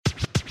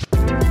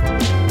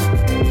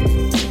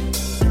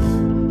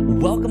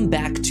Welcome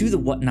back to the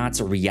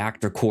Whatnots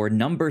Reactor Core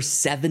number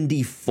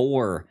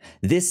 74.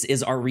 This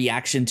is our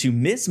reaction to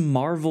Ms.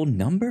 Marvel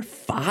number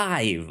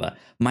 5.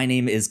 My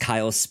name is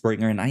Kyle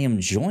Springer, and I am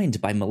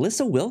joined by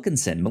Melissa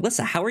Wilkinson.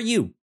 Melissa, how are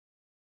you?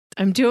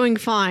 I'm doing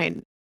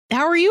fine.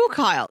 How are you,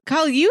 Kyle?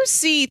 Kyle, you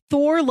see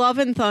Thor: Love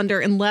and Thunder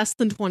in less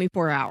than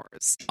 24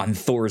 hours. On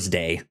Thor's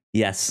Day.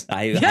 Yes,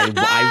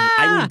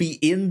 I will be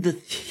in the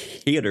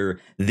theater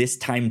this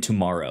time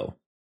tomorrow.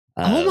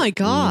 Oh my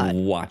God.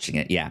 Watching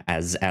it, yeah,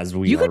 as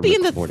we You are could be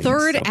in the recording,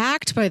 third so.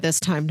 act by this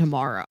time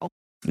tomorrow.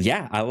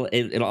 Yeah,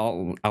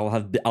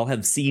 I'll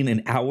have seen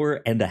an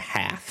hour and a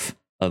half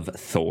of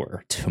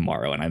Thor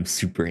tomorrow, and I'm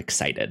super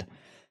excited.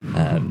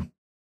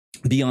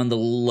 Be on the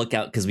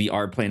lookout because we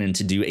are planning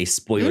to do a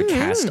spoiler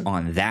cast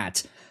on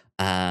that.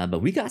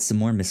 But we got some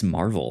more Ms.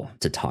 Marvel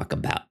to talk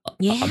about.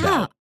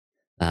 Yeah.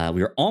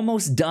 We are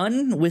almost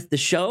done with the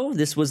show.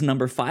 This was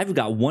number 5. We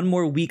got one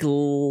more week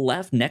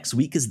left. Next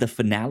week is the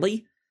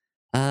finale.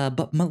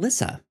 But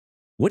Melissa,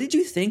 what did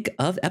you think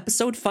of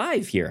episode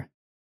 5 here?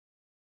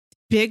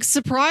 Big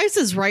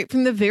surprises right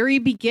from the very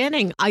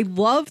beginning. I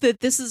love that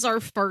this is our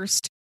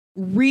first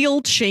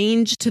real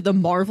change to the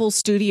Marvel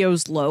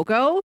Studios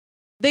logo.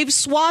 They've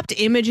swapped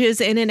images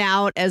in and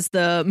out as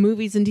the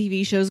movies and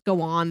TV shows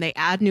go on. They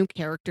add new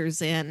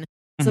characters in.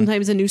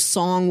 Sometimes a new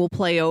song will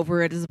play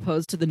over it as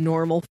opposed to the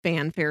normal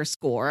fanfare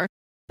score.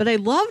 But I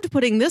loved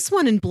putting this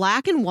one in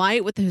black and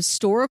white with the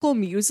historical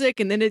music,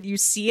 and then you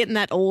see it in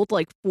that old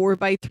like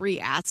 4:3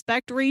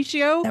 aspect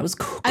ratio. That was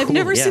cool. I've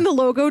never seen the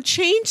logo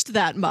changed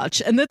that much,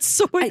 and that's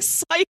so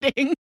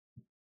exciting.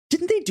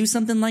 Didn't they do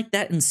something like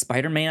that in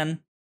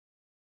Spider-Man?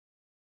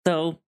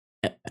 So,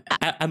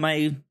 am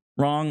I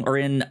wrong, or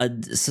in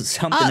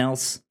something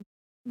else?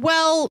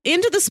 Well,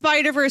 Into the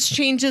Spider-Verse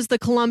changes the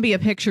Columbia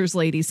Pictures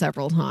lady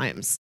several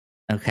times.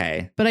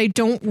 Okay. But I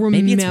don't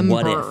remember. Maybe it's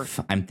What If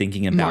I'm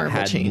thinking about Marvel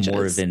had changes.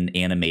 more of an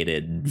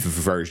animated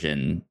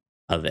version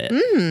of it.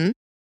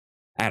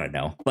 I don't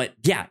know. But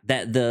yeah,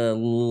 that the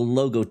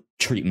logo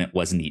treatment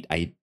was neat.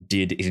 I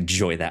did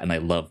enjoy that, and I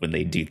love when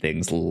they do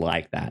things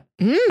like that.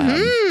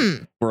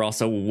 We're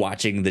also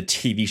watching the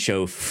TV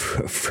show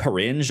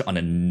Fringe on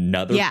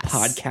another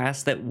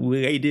podcast that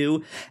we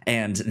do,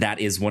 and that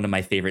is one of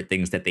my favorite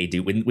things that they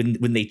do.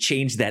 When they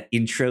change that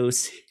intro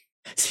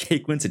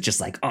sequence, it's just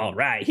like, all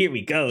right, here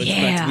we go. It's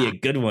about to be a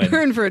good one.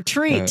 We're in for a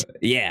treat.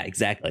 Yeah,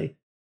 exactly.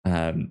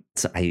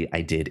 So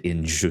I did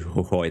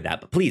enjoy that,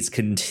 but please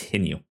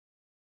continue.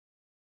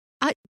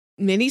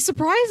 Many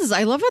surprises.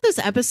 I love how this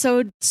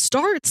episode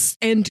starts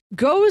and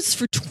goes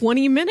for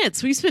 20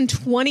 minutes. We spend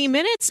 20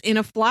 minutes in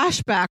a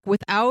flashback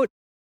without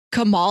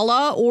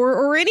Kamala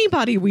or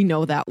anybody we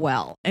know that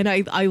well. And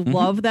I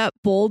love that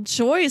bold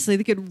choice. I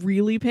think it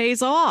really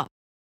pays off.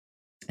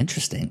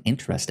 Interesting.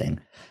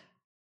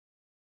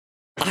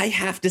 I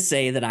have to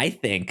say that I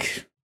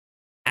think,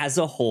 as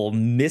a whole,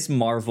 Ms.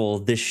 Marvel,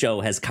 this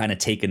show has kind of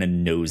taken a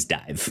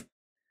nosedive.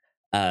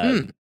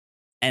 And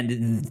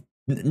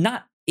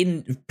not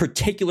in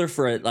particular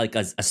for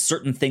a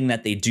certain thing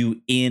that they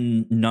do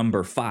in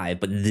number 5,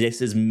 but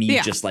this is me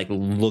just like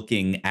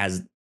looking at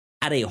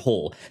a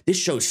whole. This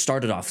show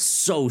started off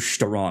so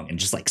strong and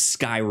just like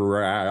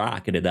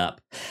skyrocketed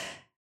up.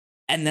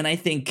 And then I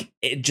think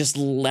it just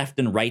left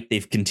and right,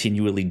 they've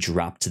continually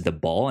dropped the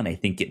ball. And I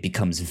think it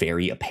becomes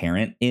very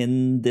apparent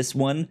in this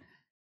one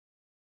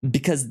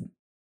because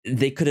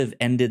they could have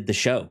ended the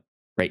show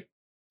right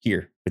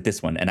here with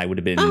this one, and I would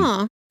have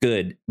been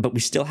good. But we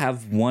still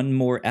have one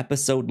more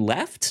episode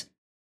left.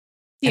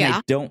 And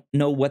I don't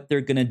know what they're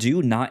going to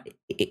do. Not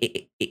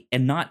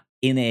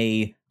in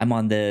a, I'm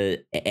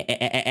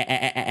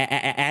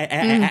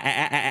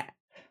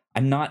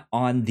not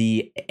on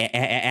the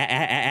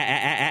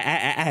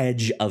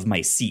edge of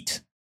my seat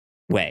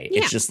way.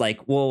 It's just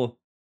like, well,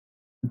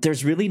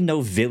 there's really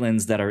no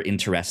villains that are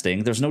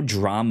interesting. There's no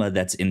drama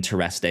that's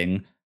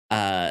interesting.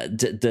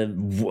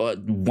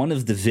 One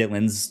of the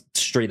villains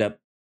straight up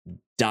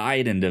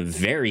died in a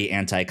very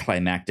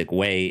anticlimactic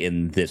way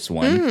in this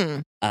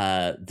one.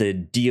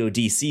 The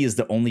DODC is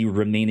the only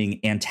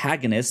remaining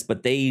antagonist,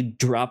 but they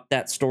dropped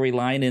that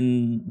storyline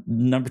in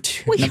number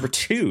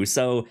two.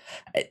 So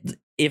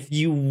if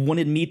you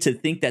wanted me to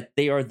think that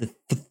they are the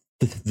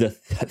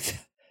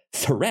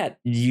threat,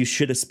 you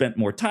should have spent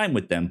more time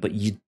with them, but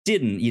you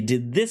didn't. You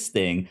did this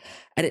thing,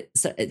 and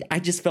I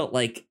just felt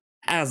like,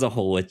 as a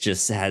whole, it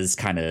just has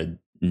kind of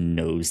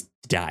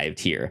nosedived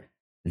here.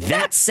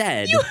 That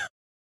said,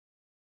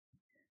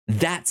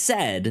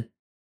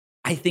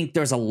 I think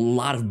there's a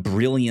lot of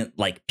brilliant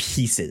like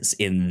pieces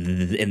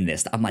in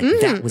this. I'm like,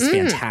 that was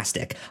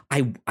fantastic.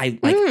 I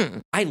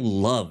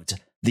loved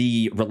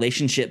the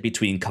relationship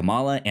between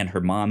Kamala and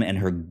her mom and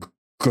her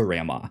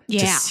grandma.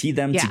 To see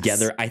them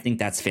together, I think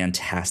that's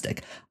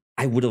fantastic.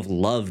 I would have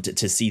loved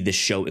to see this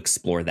show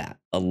explore that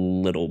a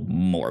little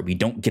more. We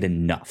don't get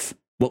enough.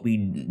 What we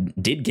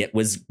did get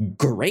was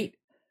great.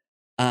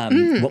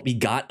 What we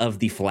got of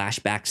the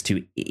flashbacks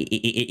to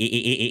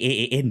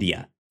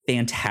India,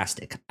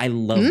 fantastic. I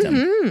love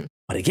them.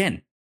 But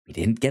again,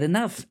 we didn't get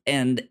enough,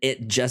 and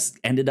it just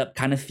ended up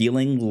kind of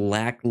feeling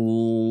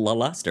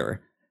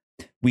lackluster.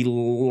 We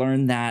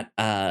learned that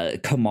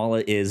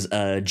Kamala is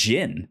a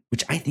Jinn,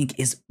 which I think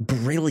is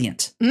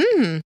brilliant.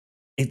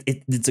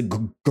 It's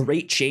a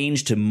great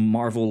change to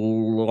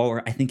Marvel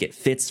lore. I think it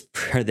fits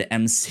for the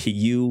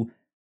MCU.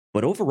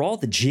 But overall,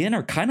 the Jinn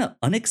are kind of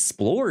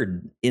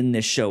unexplored in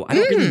this show. I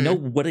don't really know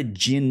what a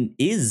Jinn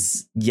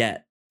is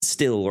yet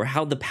still, or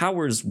how the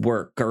powers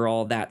work, or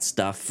all that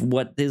stuff.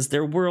 What is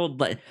their world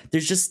like?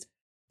 There's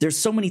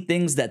so many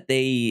things that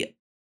they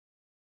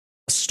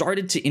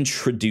started to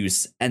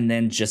introduce and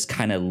then just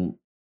kind of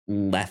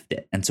left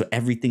it. And so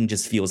everything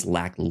just feels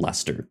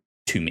lackluster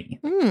to me.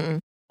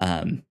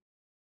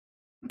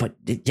 But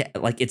yeah,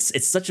 like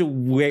it's such a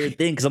weird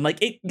thing, because I'm like,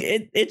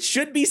 it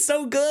should be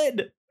so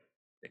good.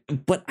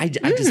 But I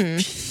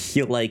just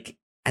feel like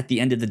at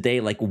the end of the day,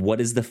 like, what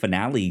is the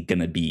finale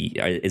gonna be?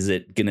 Is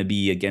it gonna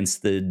be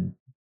against the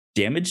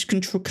damage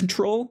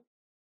control?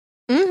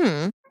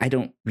 I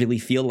don't really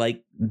feel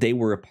like they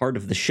were a part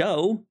of the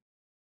show.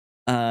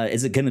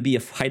 Is it gonna be a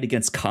fight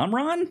against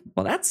Kamran?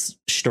 Well, that's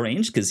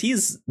strange, because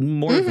he's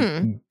more of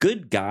a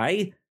good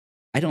guy.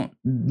 I don't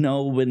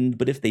know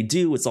but if they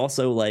do, it's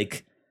also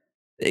like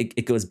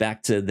it goes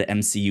back to the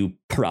MCU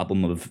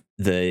problem of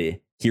the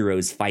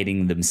heroes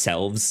fighting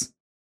themselves.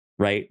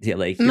 Right? Yeah,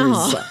 like,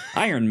 here's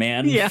Iron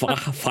Man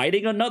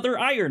fighting another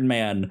Iron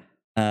Man.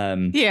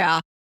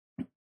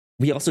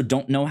 We also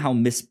don't know how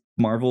Miss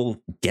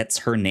Marvel gets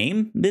her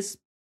name, Miss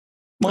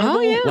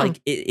Marvel.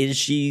 Like, is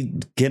she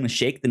gonna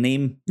shake the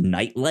name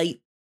Nightlight?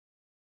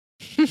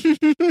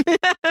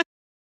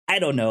 I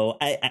don't know.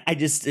 I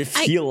just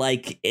feel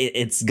like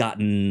it's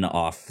gotten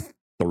off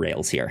the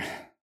rails here.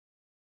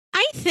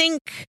 I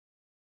think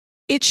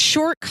its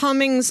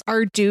shortcomings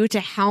are due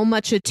to how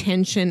much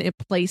attention it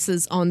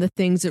places on the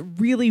things it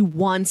really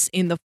wants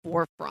in the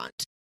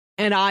forefront.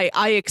 And I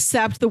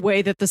accept the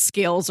way that the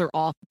scales are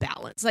off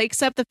balance. I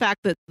accept the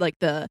fact that, like,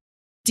 the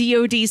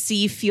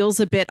DODC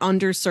feels a bit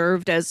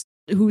underserved as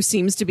who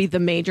seems to be the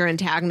major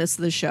antagonist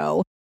of the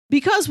show,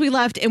 because we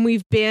left and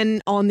we've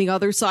been on the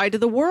other side of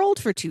the world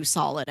for 2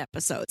 solid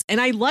episodes. And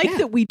I like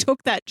that we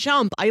took that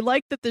jump. I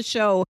like that the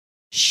show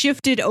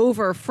shifted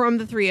over from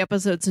the 3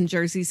 episodes in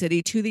Jersey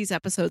City to these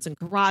episodes in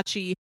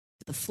Karachi,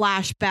 to the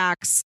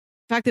flashbacks.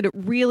 The fact that it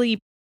really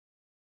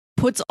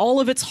puts all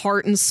of its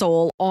heart and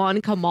soul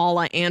on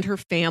Kamala and her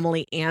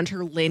family and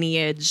her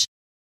lineage.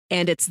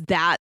 And it's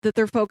that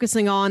they're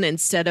focusing on,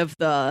 instead of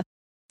the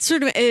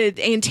sort of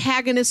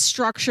antagonist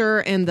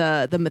structure and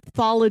the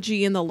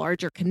mythology and the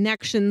larger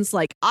connections.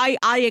 Like, I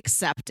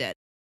accept it,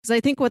 because I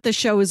think what the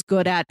show is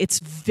good at, it's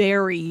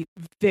very,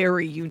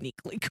 very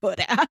uniquely good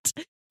at.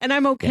 And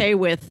I'm okay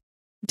with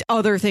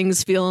other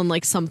things feeling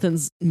like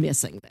something's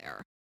missing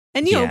there.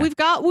 And, you know, we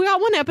got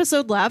 1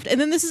 episode left.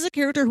 And then this is a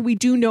character who we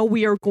do know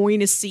we are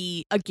going to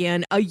see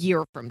again a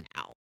year from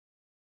now.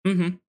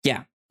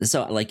 Yeah.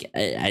 So, like,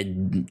 I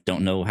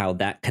don't know how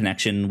that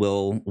connection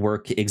will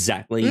work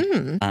exactly.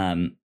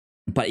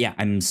 But yeah,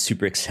 I'm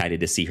super excited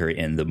to see her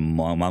in the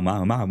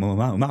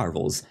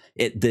Marvels.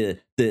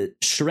 The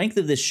strength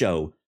of this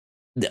show,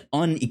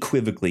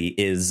 unequivocally,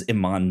 is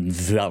Iman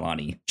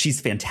Vellani. She's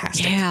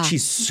fantastic.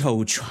 She's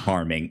so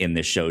charming in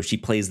this show. She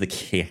plays the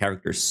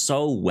character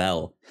so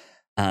well.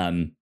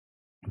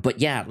 But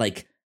yeah,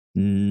 like,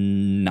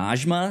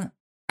 Najma,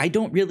 I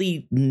don't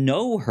really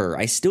know her.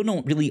 I still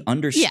don't really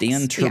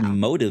understand her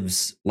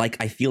motives like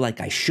I feel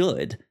like I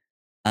should.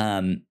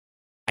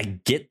 I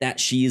get that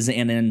she's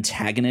an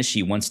antagonist.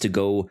 She wants to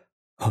go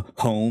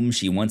home.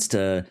 She wants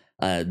to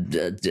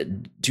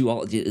do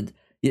all,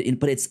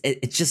 but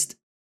it's just,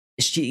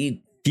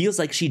 she feels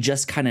like she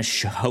just kind of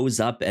shows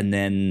up and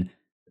then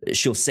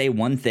she'll say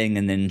one thing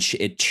and then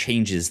it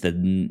changes the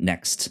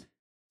next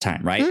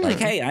time, right? Like,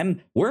 hey,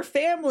 we're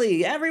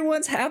family,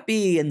 everyone's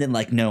happy, and then,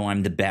 like, no,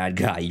 I'm the bad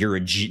guy. You're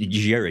a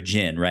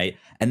Jinn, right?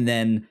 And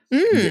then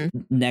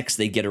next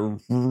they get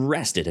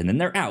arrested, and then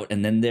they're out,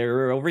 and then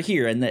they're over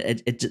here, and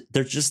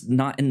there's just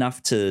not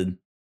enough to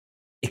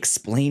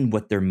explain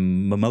what their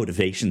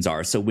motivations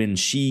are. So when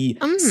she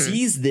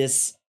sees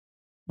this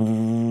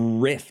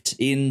rift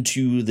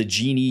into the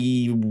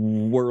genie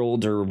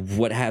world or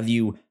what have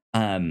you,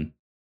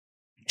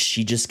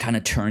 she just kind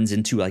of turns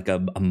into like a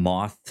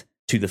moth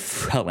to the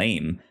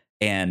flame,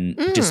 and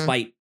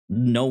despite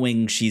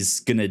knowing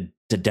she's gonna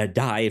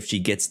die if she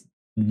gets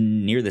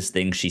near this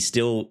thing, she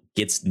still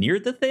gets near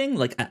the thing.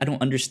 Like, I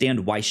don't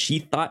understand why she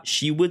thought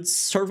she would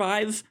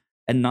survive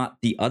and not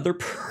the other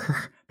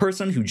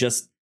person who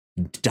just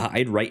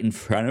died right in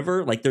front of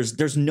her. Like,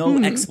 there's no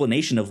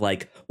explanation of,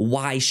 like,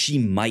 why she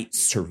might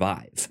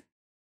survive.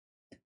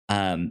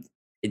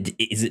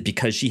 Is it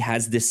because she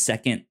has this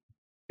second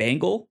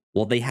bangle?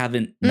 Well, they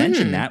haven't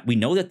mentioned that. We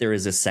know that there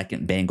is a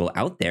second bangle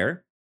out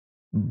there,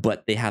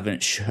 but they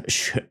haven't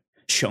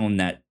shown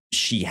that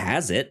she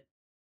has it.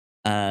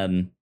 Now,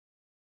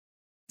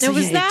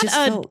 was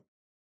that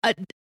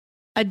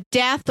a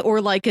death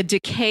or like a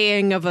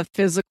decaying of a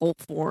physical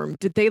form?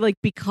 Did they, like,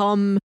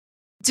 become?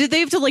 Did they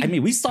have to, like? I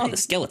mean, we saw the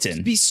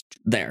skeleton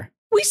there.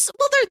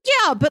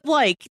 But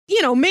like,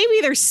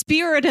 maybe their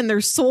spirit and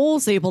their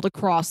soul's able to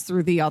cross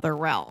through the other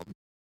realm.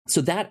 So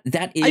that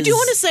is. I do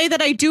want to say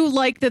that I do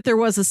like that there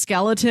was a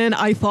skeleton.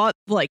 I thought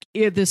like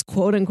this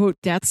quote unquote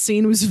death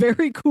scene was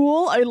very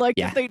cool. I like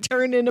that they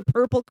turned into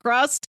purple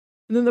crust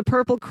and then the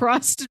purple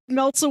crust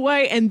melts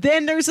away and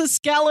then there's a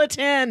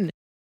skeleton.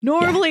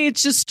 Normally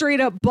it's just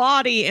straight up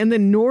body and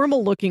then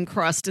normal looking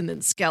crust and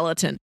then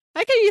skeleton.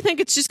 How can you think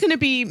it's just going to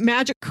be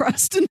magic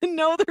crust and then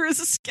no, there is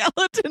a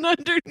skeleton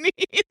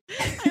underneath?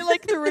 I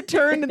like the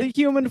return to the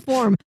human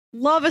form.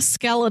 Love a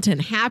skeleton.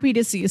 Happy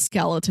to see a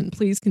skeleton.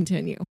 Please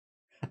continue.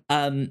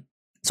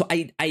 So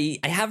I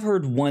have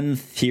heard one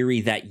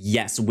theory that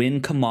yes,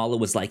 when Kamala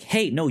was like,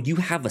 hey, no, you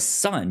have a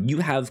son, you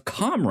have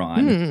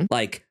Kamran,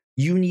 like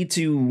you need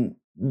to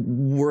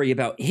worry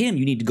about him.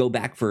 You need to go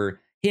back for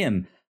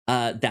him.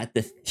 That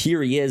the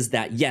theory is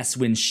that, yes,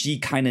 when she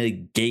kind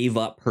of gave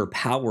up her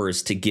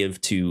powers to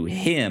give to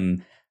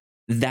him,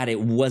 that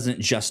it wasn't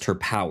just her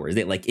powers,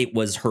 that like it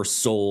was her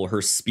soul,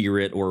 her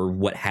spirit, or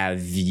what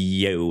have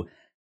you,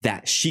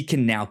 that she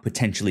can now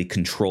potentially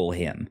control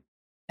him.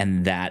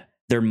 And that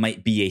there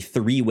might be a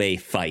three-way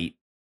fight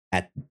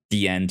at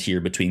the end here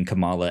between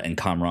Kamala and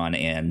Kamran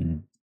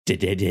and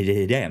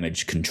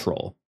damage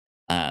control.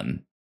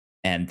 And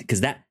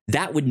because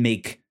that would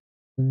make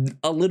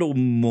a little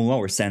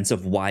more sense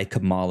of why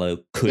Kamala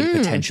could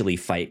potentially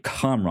fight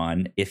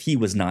Kamran if he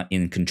was not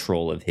in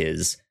control of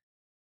his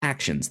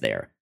actions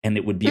there. And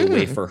it would be a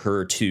way for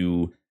her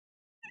to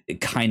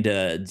kind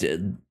of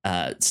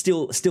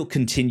still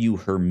continue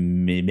her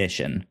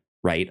mission,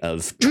 right?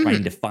 Of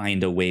trying to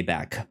find a way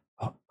back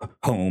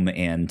home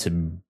and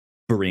to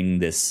bring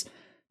this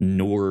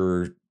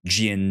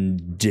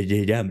Norwegian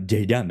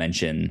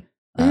dimension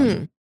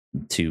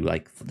to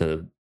like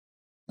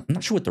I'm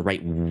not sure what the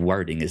right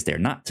wording is there,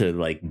 not to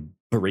like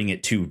bring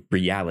it to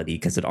reality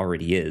because it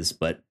already is,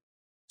 but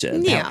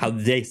how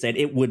they said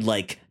it would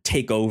like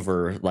take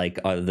over like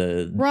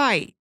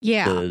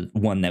the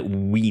one that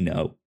we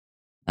know.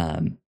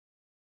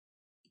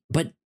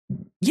 But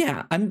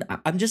yeah,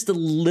 I'm just a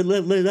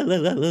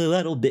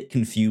little bit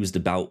confused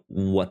about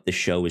what the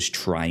show is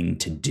trying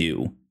to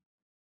do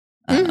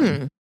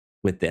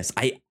with this.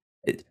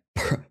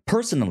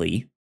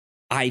 Personally,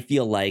 I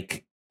feel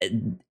like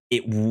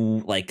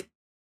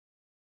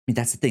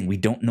that's the thing. We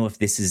don't know if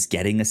this is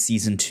getting a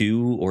season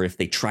 2 or if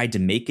they tried to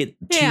make it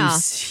 2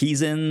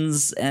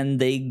 seasons and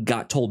they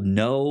got told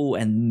no,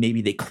 and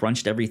maybe they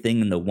crunched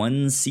everything in the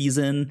 1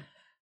 season.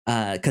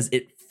 Because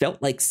it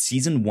felt like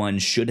season 1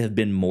 should have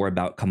been more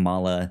about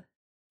Kamala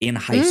in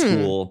high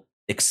school,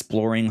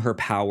 exploring her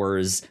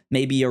powers,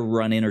 maybe a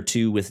run-in or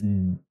 2 with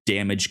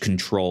damage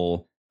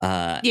control.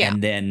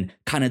 And then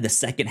kind of the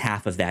second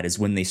half of that is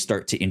when they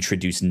start to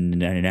introduce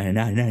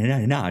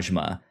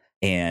Najma.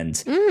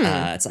 And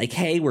it's like,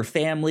 hey, we're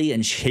family,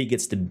 and she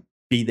gets to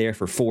be there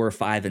for 4,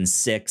 5, and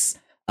 6.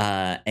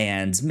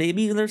 And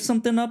maybe there's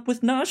something up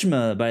with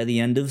Najma by the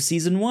end of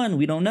season 1.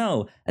 We don't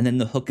know. And then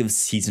the hook of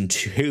season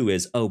 2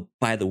 is, oh,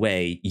 by the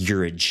way,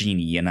 you're a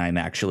genie, and I'm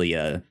actually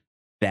a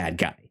bad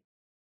guy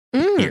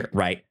here,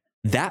 right?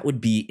 That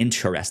would be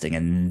interesting,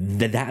 and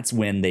that's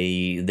when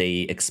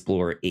they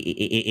explore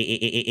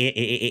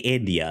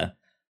India.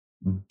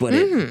 But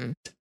I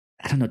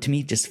don't know. To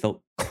me, it just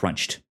felt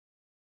crunched.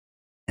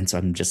 And so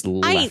I'm just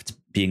left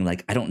being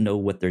like, I don't know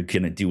what they're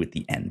going to do at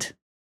the end.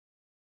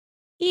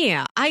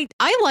 Yeah, I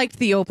liked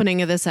the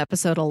opening of this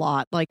episode a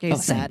lot. Like I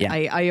said,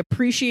 I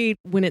appreciate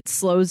when it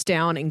slows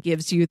down and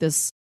gives you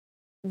this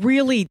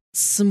really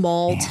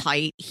small,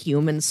 tight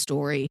human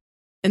story.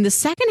 In the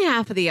second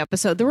half of the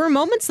episode, there were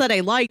moments that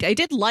I liked. I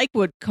did like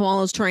what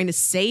Kamala's trying to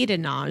say to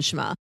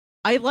Najma.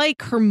 I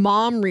like her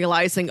mom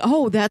realizing,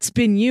 oh, that's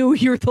been you.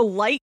 You're the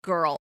light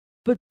girl.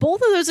 But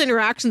both of those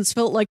interactions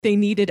felt like they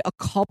needed a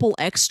couple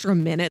extra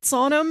minutes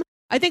on them.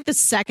 I think the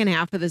second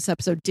half of this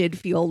episode did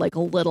feel like a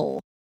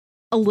little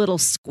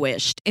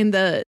squished. And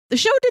the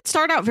show did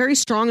start out very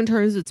strong in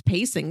terms of its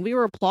pacing. We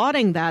were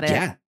applauding that.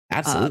 Yeah,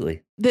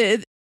 absolutely.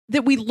 That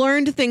we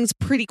learned things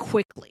pretty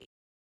quickly.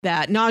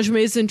 That Najma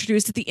is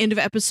introduced at the end of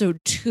episode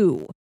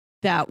 2.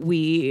 That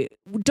we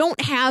don't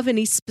have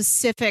any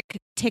specific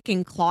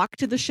ticking clock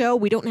to the show.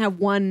 We don't have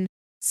one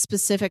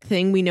specific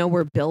thing we know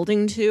we're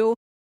building to.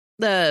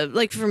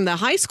 From the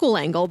high school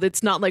angle,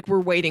 it's not like we're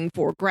waiting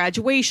for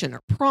graduation or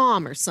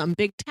prom or some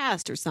big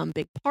test or some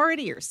big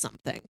party or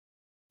something.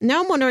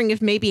 Now I'm wondering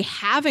if maybe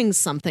having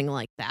something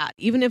like that,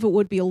 even if it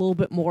would be a little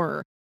bit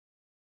more,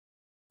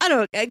 I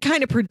don't know,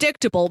 kind of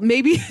predictable.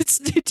 Maybe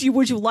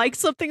would you like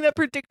something that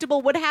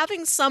predictable? Would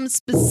having some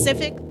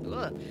specific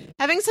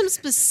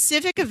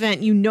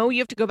event you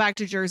have to go back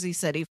to Jersey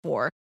City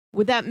for,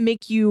 would that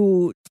make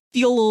you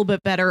feel a little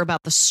bit better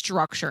about the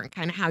structure and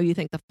kind of how you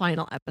think the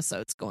final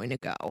episode's going to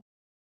go?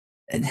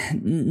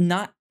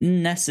 Not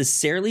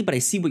necessarily, but I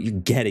see what you're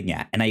getting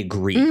at, and I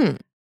agree.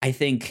 I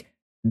think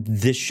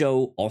this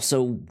show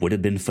also would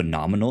have been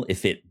phenomenal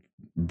if it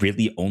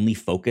really only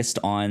focused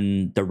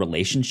on the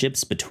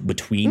relationships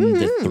between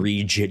the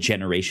 3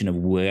 generation of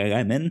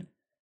women,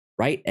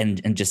 right?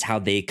 And just how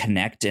they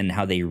connect and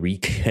how they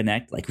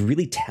reconnect, like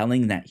really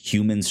telling that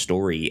human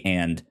story.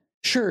 And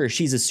sure,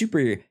 she's a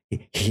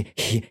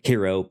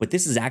superhero, but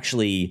this is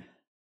actually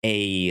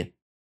a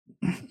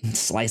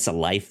slice of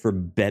life for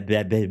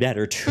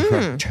better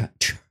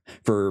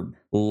for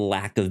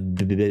lack of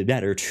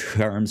better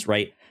terms,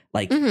 right?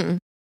 Like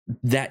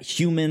that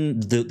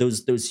human,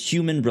 those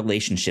human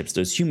relationships,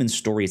 those human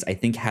stories, I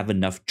think have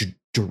enough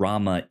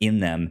drama in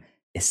them,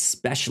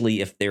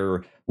 especially if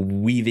they're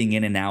weaving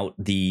in and out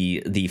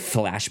the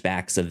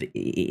flashbacks of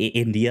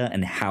India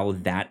and how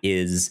that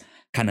is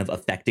kind of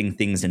affecting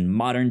things in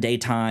modern day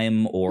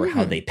time, or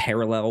how they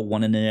parallel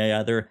one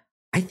another.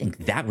 I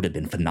think that would have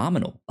been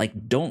phenomenal.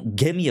 Like, don't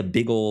give me a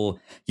big ol'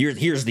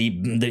 here's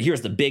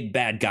the big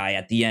bad guy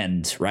at the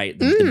end, right?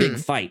 The big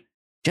fight.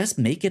 Just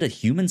make it a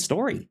human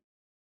story.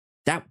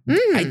 That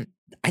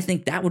I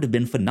think that would have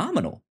been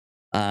phenomenal.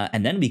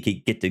 And then we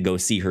could get to go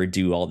see her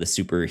do all the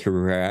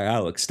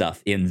superheroic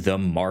stuff in the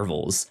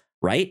Marvels,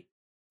 right?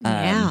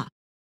 Yeah.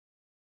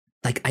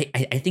 Like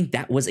I think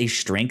that was a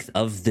strength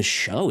of the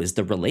show, is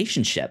the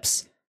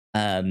relationships.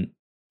 And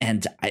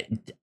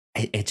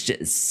it's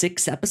just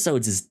 6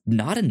 episodes is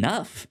not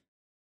enough.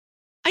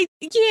 I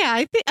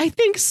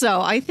think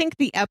so. I think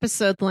the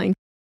episode length,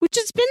 which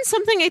has been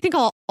something I think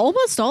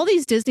almost all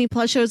these Disney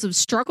Plus shows have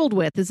struggled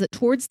with, is that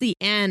towards the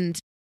end,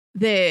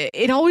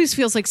 it always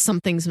feels like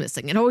something's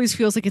missing. It always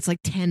feels like it's like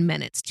 10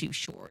 minutes too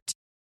short.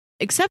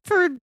 Except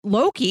for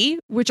Loki,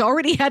 which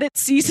already had its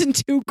season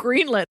 2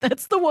 greenlit.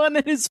 That's the one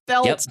that has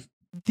felt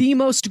the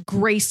most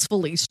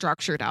gracefully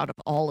structured out of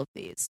all of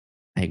these.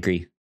 I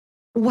agree.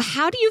 Well,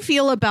 how do you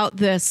feel about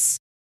this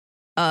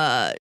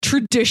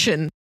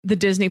tradition the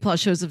Disney Plus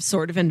shows have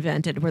sort of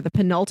invented, where the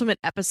penultimate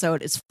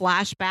episode is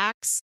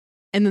flashbacks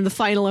and then the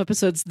final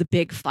episode's the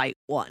big fight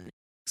one?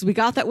 Because we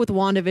got that with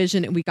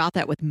WandaVision and we got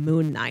that with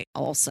Moon Knight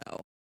also.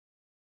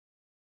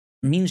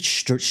 I mean,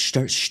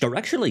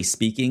 structurally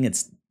speaking,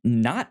 it's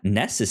not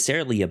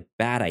necessarily a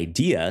bad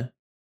idea.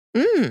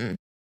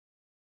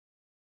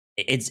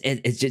 It's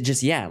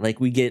just, yeah,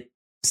 like we get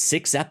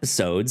 6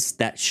 episodes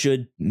that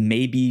should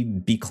maybe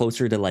be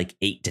closer to like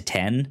 8 to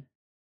 10,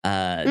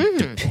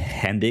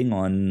 depending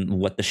on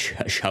what the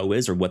show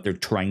is or what they're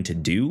trying to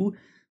do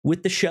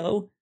with the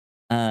show.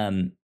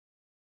 And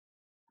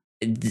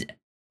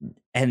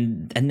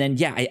then,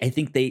 yeah, I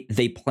think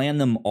they plan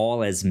them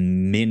all as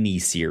mini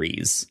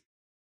series,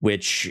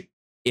 which,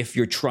 if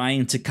you're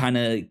trying to kind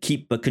of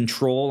keep a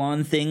control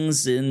on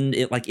things, and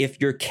like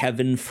if you're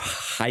Kevin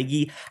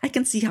Feige, I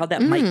can see how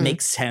that might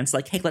make sense.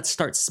 Like, hey, let's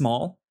start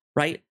small,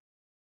 right?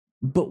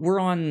 But we're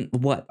on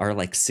our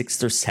like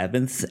 6th or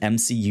 7th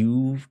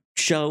MCU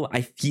show.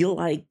 I feel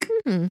like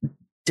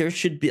there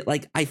should be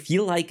like, I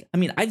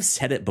mean, I've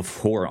said it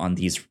before on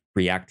these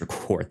Reactor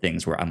Core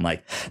things where I'm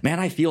like,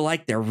 man, I feel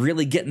like they're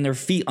really getting their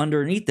feet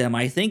underneath them.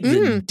 I think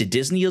the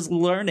Disney is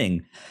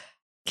learning.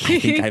 I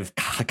think I've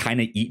kind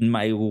of eaten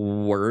my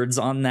words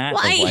on that.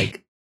 Of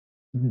like,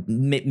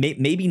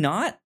 maybe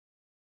not.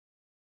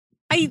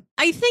 I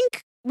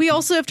think we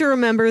also have to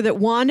remember that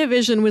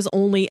WandaVision was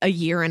only a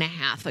year and a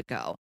half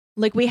ago.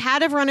 Like, we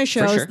had a run of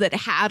shows that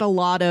had a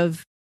lot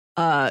of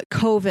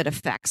COVID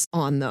effects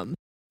on them.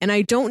 And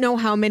I don't know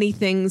how many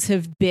things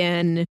have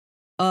been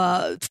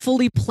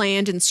fully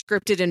planned and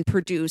scripted and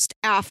produced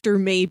after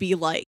maybe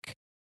like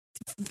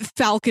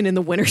Falcon and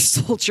the Winter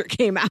Soldier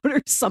came out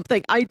or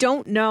something. I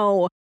don't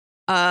know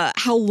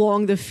how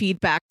long the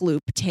feedback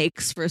loop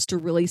takes for us to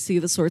really see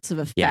the sorts of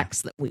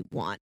effects that we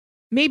want.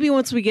 Maybe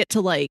once we get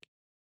to like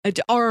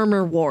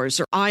Armor Wars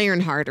or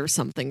Ironheart or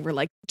something, we're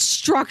like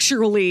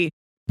structurally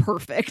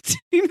perfect.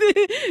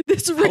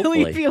 This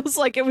really feels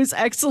like it was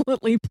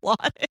excellently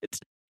plotted.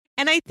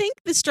 And I think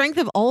the strength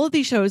of all of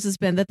these shows has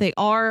been that they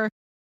are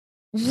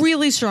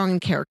really strong in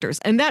characters,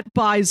 and that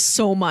buys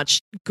so much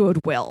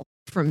goodwill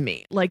from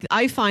me. Like,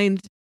 I find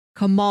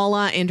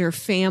Kamala and her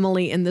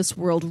family in this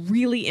world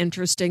really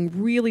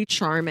interesting, really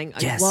charming.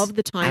 I love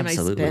the time I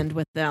spend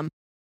with them.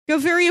 I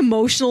got very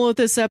emotional at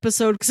this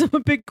episode because I'm a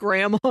big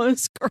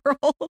grandma's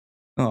girl.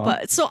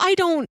 But so I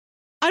don't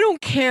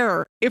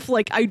care if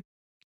like I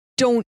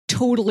don't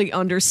totally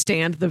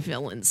understand the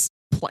villain's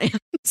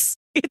plans.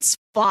 It's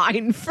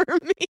fine for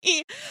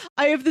me.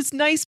 I have this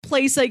nice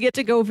place I get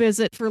to go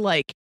visit for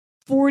like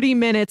 40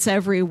 minutes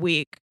every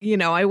week. You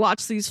know, I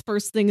watch these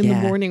first thing in the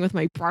morning with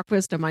my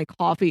breakfast and my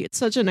coffee. It's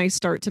such a nice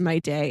start to my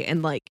day.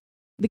 And like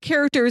the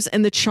characters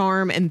and the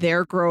charm and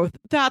their growth,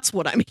 that's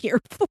what I'm here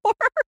for.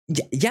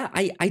 Yeah,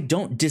 I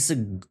don't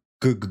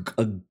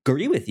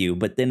disagree with you.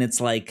 But then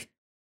it's like,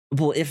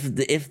 well, if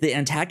the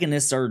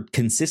antagonists are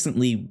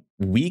consistently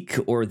weak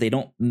or they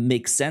don't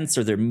make sense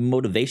or their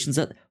motivations,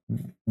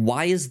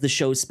 why is the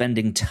show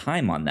spending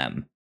time on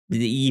them?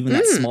 Even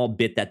that small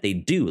bit that they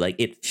do, like,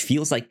 it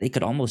feels like they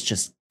could almost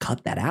just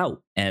cut that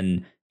out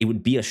and it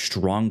would be a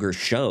stronger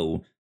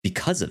show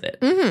because of it.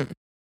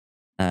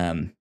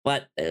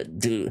 But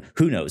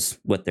who knows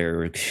what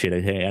they're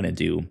gonna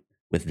do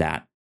with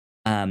that.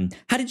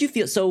 How did you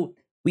feel? So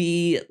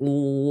we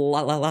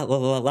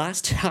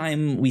last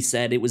time we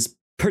said it was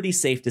pretty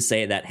safe to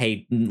say that,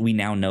 hey, we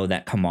now know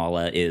that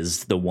Kamala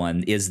is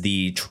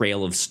the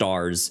trail of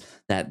stars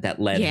that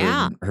led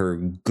her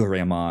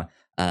grandma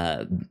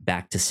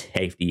back to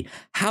safety.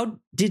 How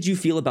did you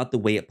feel about the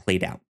way it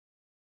played out?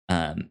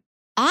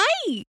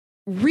 I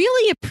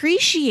really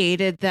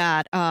appreciated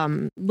that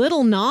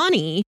little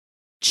Nani,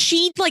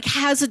 she like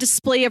has a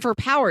display of her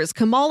powers.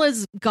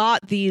 Kamala's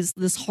got this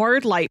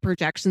hard light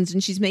projections,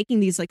 and she's making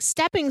these like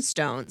stepping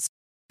stones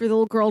for the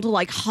little girl to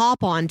like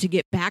hop on to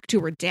get back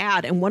to her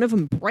dad, and one of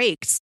them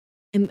breaks,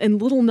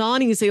 and little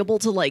Nani is able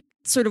to like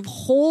sort of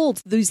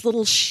hold these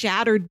little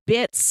shattered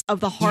bits of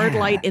the hard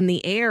light in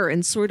the air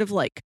and sort of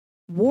like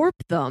warp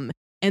them.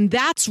 And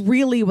that's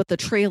really what the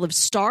Trail of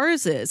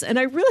Stars is. And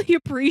I really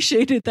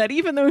appreciated that,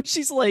 even though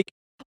she's like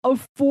a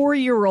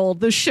 4-year-old,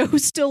 the show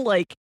still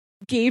like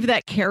gave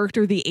that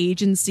character the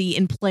agency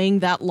in playing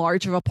that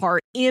large of a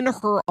part in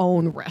her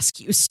own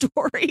rescue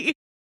story.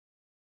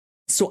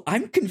 So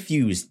I'm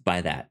confused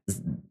by that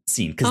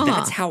scene, because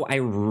that's how I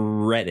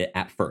read it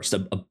at first.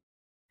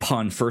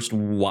 Upon first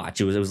watch,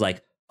 it was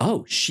like,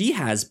 oh, she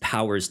has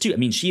powers too. I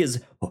mean, she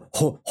is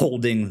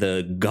holding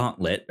the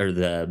gauntlet or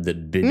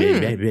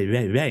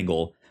the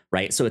bangle,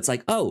 right? So it's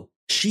like, oh,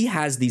 she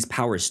has these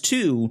powers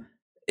too.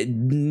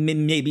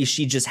 Maybe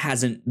she just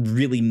hasn't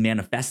really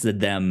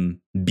manifested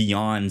them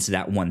beyond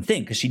that one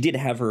thing, because she did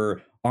have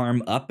her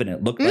arm up and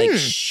it looked like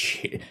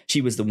she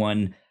was the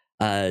one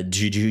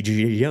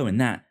in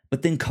that.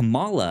 But then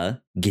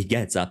Kamala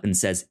gets up and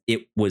says,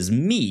 it was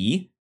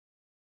me,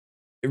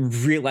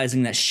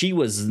 realizing that she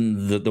was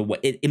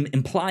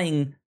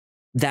implying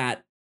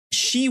that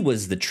she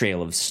was the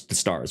Trail of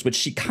Stars, which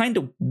she kind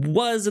of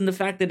was, in the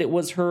fact that it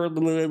was her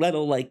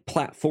little like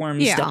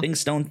platform stepping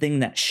stone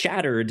thing that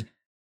shattered.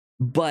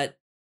 But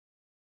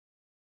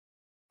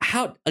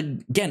how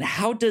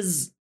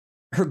does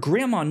her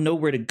grandma know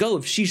where to go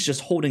if she's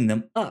just holding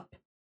them up?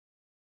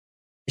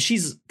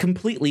 She's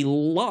completely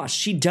lost.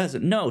 She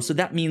doesn't know. So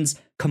that means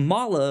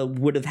Kamala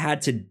would have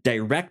had to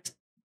direct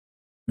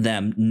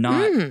them,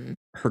 not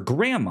her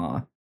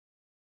grandma.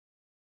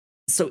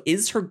 So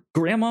is her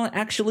grandma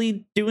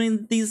actually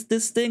doing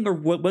this thing, or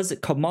what was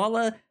it,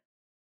 Kamala?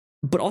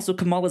 But also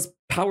Kamala's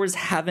powers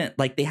haven't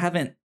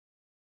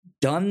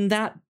done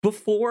that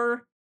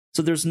before.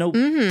 So there's no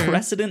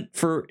precedent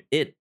for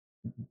it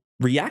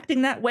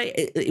reacting that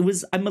way.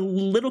 I'm a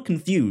little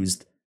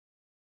confused.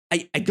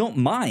 I don't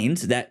mind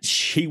that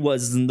she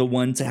was the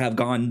one to have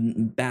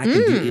gone back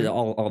and do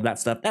all that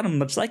stuff. That I'm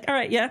much like, all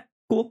right, yeah,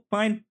 cool,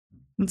 fine.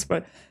 That's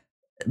fine.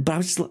 But I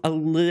was just a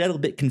little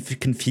bit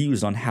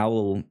confused on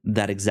how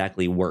that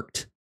exactly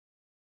worked.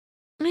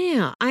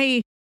 Yeah,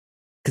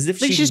 because if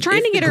she's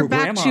trying to get her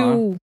back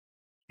to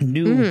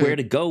knew where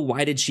to go,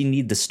 why did she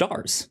need the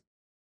stars?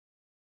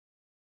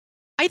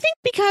 I think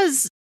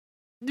because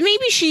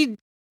maybe she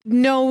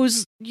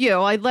knows,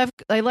 I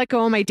let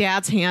go of my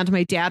dad's hand.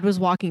 My dad was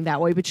walking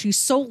that way, but she's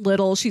so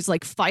little. She's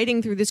like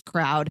fighting through this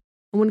crowd.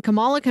 And when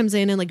Kamala comes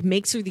in and like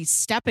makes her these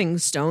stepping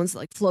stones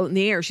like float in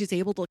the air, she's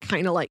able to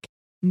kind of like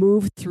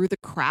move through the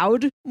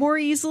crowd more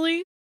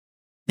easily.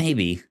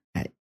 Maybe.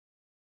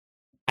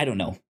 I don't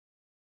know.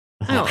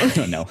 I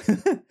don't know.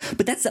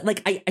 But that's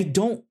like, I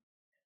don't,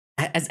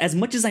 as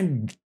much as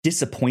I'm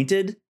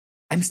disappointed,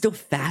 I'm still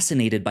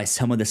fascinated by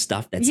some of the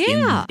stuff that's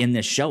in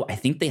this show. I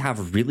think they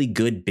have really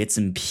good bits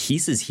and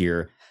pieces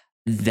here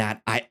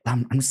that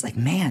I'm just like,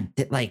 man,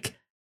 that like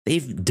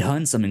they've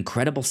done some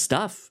incredible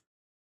stuff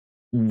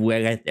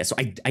with this. So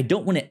I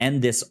don't want to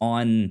end this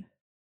on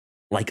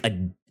like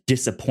a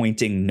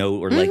disappointing note,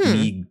 or like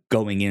me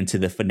going into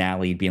the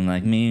finale being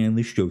like, man,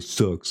 this show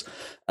sucks.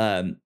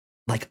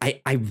 Like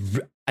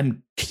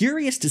I'm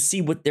curious to see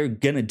what they're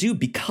gonna do,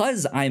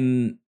 because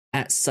I'm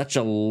at such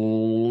a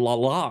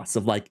loss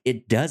of like,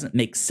 it doesn't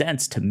make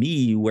sense to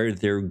me where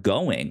they're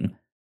going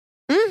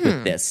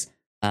with this,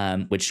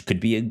 which could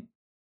be a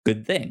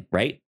good thing,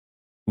 right?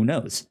 Who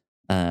knows?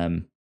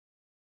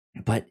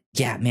 But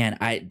yeah, man,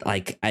 I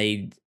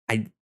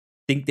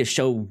think this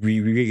show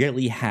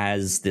really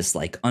has this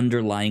like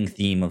underlying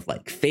theme of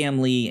like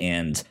family,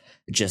 and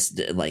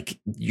just like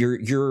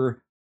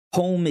your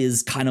home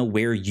is kind of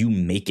where you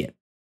make it.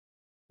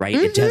 Right?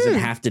 It doesn't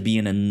have to be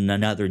in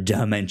another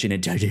dimension.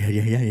 It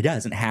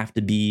doesn't have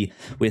to be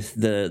with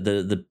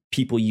the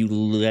people you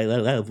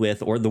live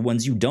with, or the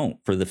ones you don't,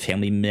 for the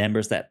family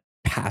members that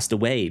passed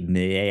away.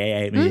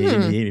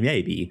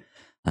 Maybe.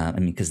 I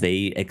mean, because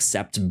they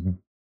accept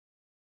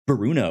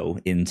Bruno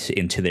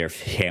into their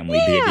family,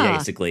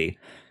 basically.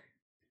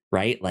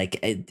 Right?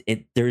 Like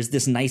there's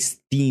this nice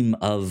theme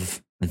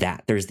of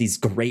that. There's these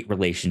great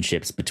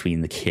relationships between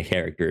the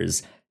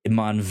characters.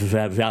 Iman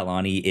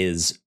Vellani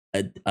is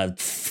a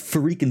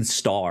freaking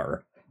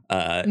star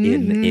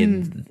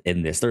in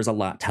this. There's a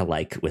lot to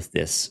like with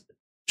this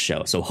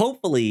show. So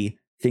hopefully,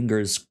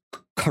 fingers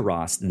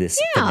crossed,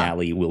 this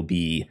finale will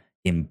be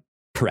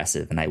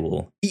impressive, and I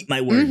will eat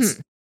my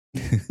words.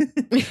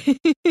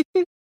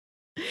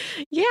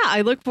 Yeah,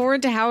 I look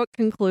forward to how it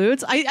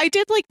concludes. I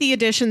did like the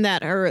addition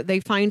that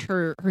they find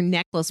her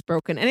necklace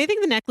broken, and I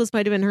think the necklace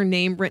might have been her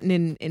name written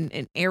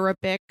in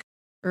Arabic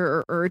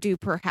or Urdu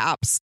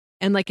perhaps,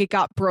 and like it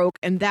got broke,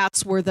 and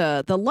that's where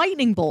the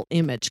lightning bolt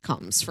image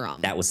comes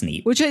from. That was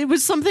neat. Which it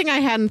was something I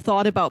hadn't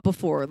thought about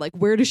before. Like,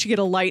 where does she get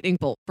a lightning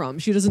bolt from?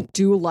 She doesn't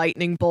do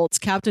lightning bolts.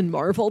 Captain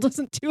Marvel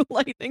doesn't do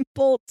lightning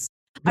bolts.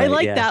 Right, I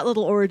like that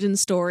little origin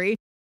story.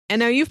 And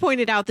now you've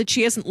pointed out that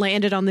she hasn't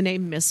landed on the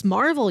name Miss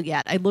Marvel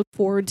yet. I look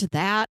forward to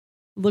that.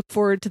 Look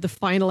forward to the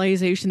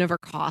finalization of her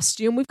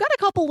costume. We've got a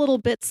couple little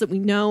bits that we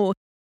know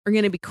are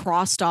going to be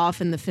crossed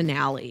off in the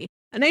finale.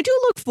 And I do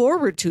look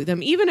forward to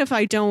them, even if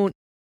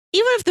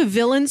the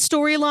villain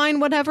storyline,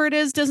 whatever it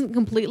is, doesn't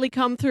completely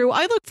come through.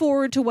 I look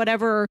forward to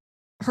whatever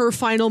her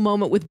final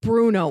moment with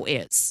Bruno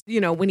is,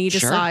 when he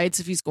decides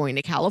if he's going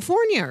to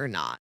California or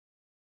not.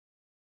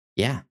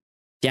 Yeah.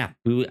 Yeah.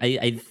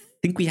 I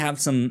think we have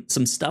some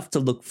stuff to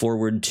look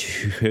forward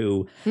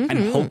to. Mm-hmm.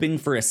 I'm hoping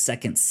for a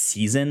second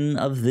season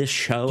of this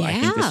show. Yeah. I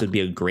think this would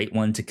be a great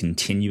one to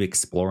continue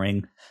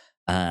exploring.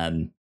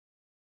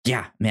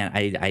 Yeah, man,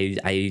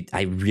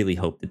 I really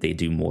hope that they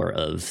do more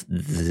of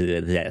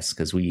this,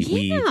 because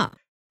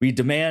we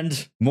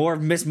demand more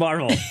of Miss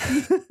Marvel.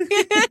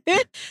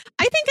 I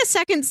think a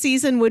second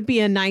season would be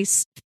a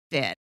nice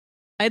fit.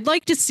 I'd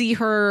like to see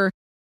her.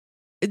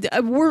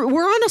 We're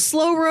on a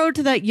slow road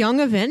to that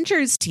Young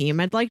Avengers team.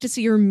 I'd like to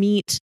see her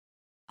meet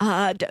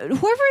whoever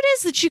it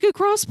is that she could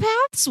cross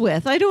paths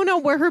with. I don't know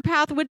where her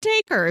path would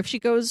take her if she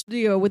goes,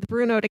 with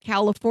Bruno to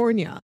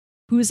California.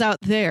 Who's out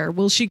there?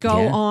 Will she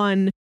go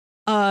on?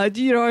 I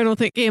don't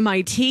think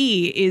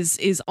MIT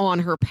is on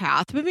her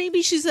path, but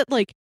maybe she's at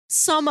like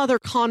some other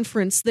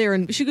conference there,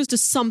 and she goes to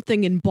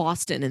something in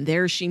Boston, and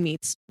there she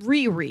meets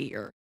Riri.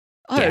 Or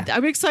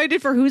I'm excited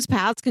for whose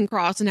paths can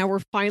cross, and now we're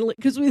finally,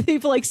 because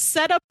they've like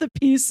set up the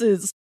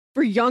pieces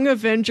for Young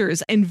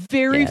Avengers, and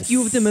very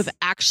few of them have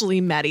actually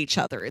met each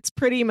other. It's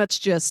pretty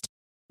much just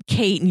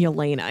Kate and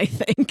Yelena, I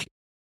think.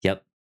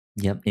 Yep,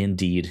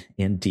 indeed.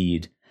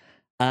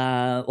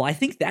 Well, I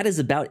think that is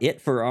about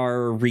it for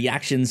our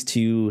reactions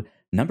to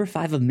number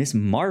 5 of Miss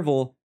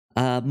Marvel.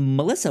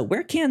 Melissa,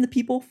 where can the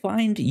people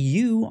find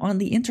you on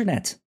the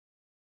internet?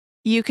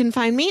 You can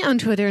find me on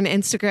Twitter and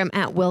Instagram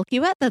at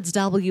Wilkywit. That's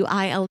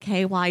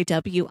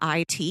WILKYWIT.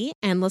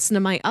 And listen to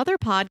my other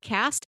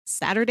podcast,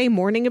 Saturday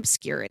Morning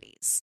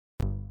Obscurities.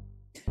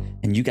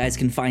 And you guys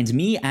can find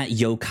me at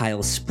Yo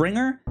Kyle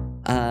Springer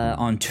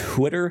on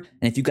Twitter.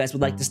 And if you guys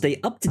would like to stay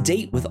up to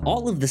date with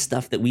all of the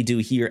stuff that we do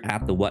here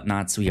at The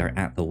Whatnauts, we are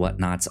at The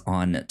Whatnauts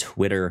on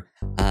Twitter.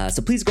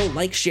 So please go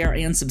like, share,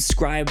 and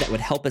subscribe. That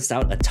would help us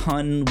out a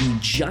ton. We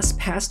just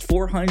passed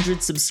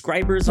 400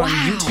 subscribers on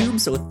YouTube.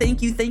 So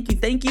thank you.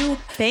 Thank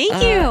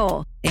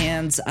you.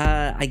 And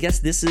I guess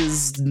this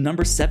is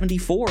number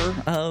 74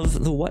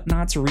 of The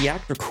Whatnauts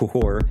Reactor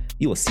Core.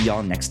 You will see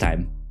y'all next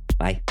time.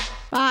 Bye.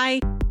 Bye.